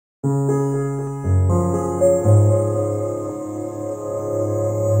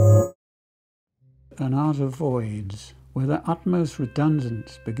art of voids, where the utmost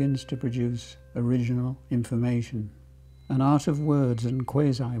redundance begins to produce original information. An art of words and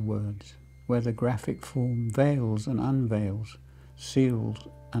quasi-words, where the graphic form veils and unveils, seals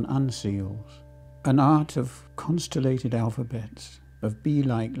and unseals. An art of constellated alphabets, of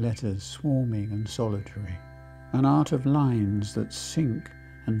bee-like letters swarming and solitary. An art of lines that sink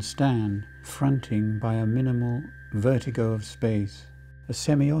and stand, fronting by a minimal vertigo of space. A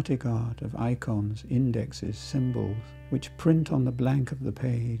semiotic art of icons, indexes, symbols, which print on the blank of the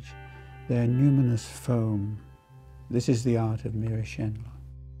page their numinous foam. This is the art of Mira Schendel.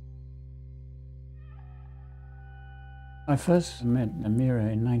 I first met Mira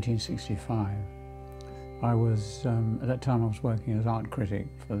in 1965. I was, at that time I was working as art critic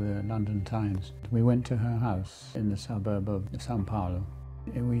for the London Times. We went to her house in the suburb of Sao Paulo.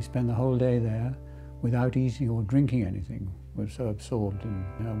 We spent the whole day there without eating or drinking anything. We were so absorbed in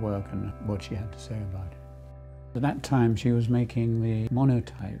her work and what she had to say about it. At that time she was making the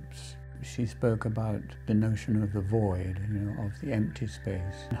monotypes. She spoke about the notion of the void, of the empty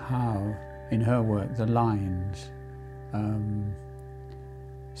space, and how in her work the lines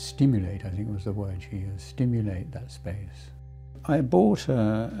stimulate, I think was the word she used, stimulate that space. I bought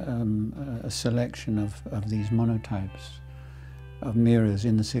a selection of these monotypes of Mira's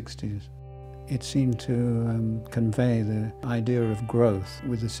in the 60s. It seemed to convey the idea of growth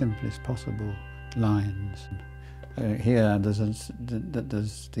with the simplest possible lines. Here there's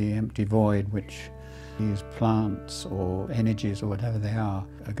the empty void, which these plants or energies or whatever they are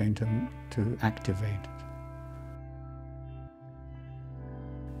going to activate.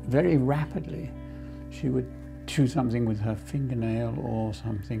 Very rapidly she would do something with her fingernail or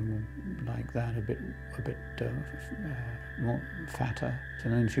something like that, a bit more fatter,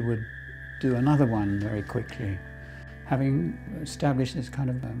 and then she would do another one very quickly. Having established this kind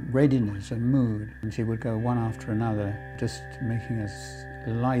of readiness and mood, and she would go one after another, just making us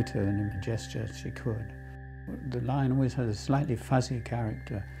lighter in a gesture as she could. The line always has a slightly fuzzy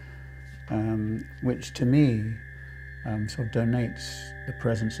character, which to me sort of donates the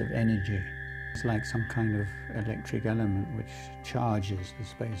presence of energy. It's like some kind of electric element which charges the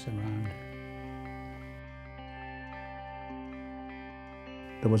space around it.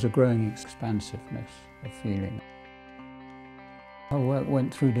 There was a growing expansiveness of feeling. Her work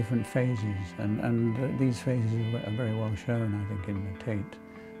went through different phases, and these phases are very well shown, I think, in the Tate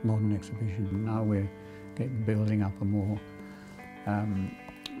Modern exhibition. Now we're building up a more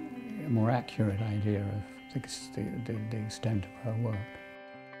accurate idea of the extent of her work.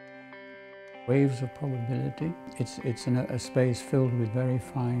 Waves of probability. It's a space filled with very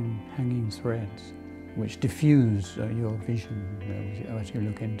fine hanging threads which diffuse your vision as you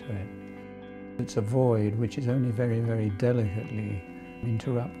look into it. It's a void which is only very, very delicately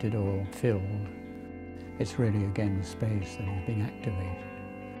interrupted or filled. It's really, again, the space that is being activated.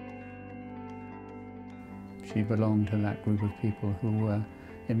 She belonged to that group of people who were,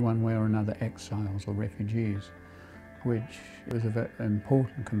 in one way or another, exiles or refugees, which was a very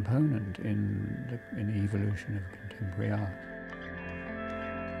important component in the evolution of contemporary art.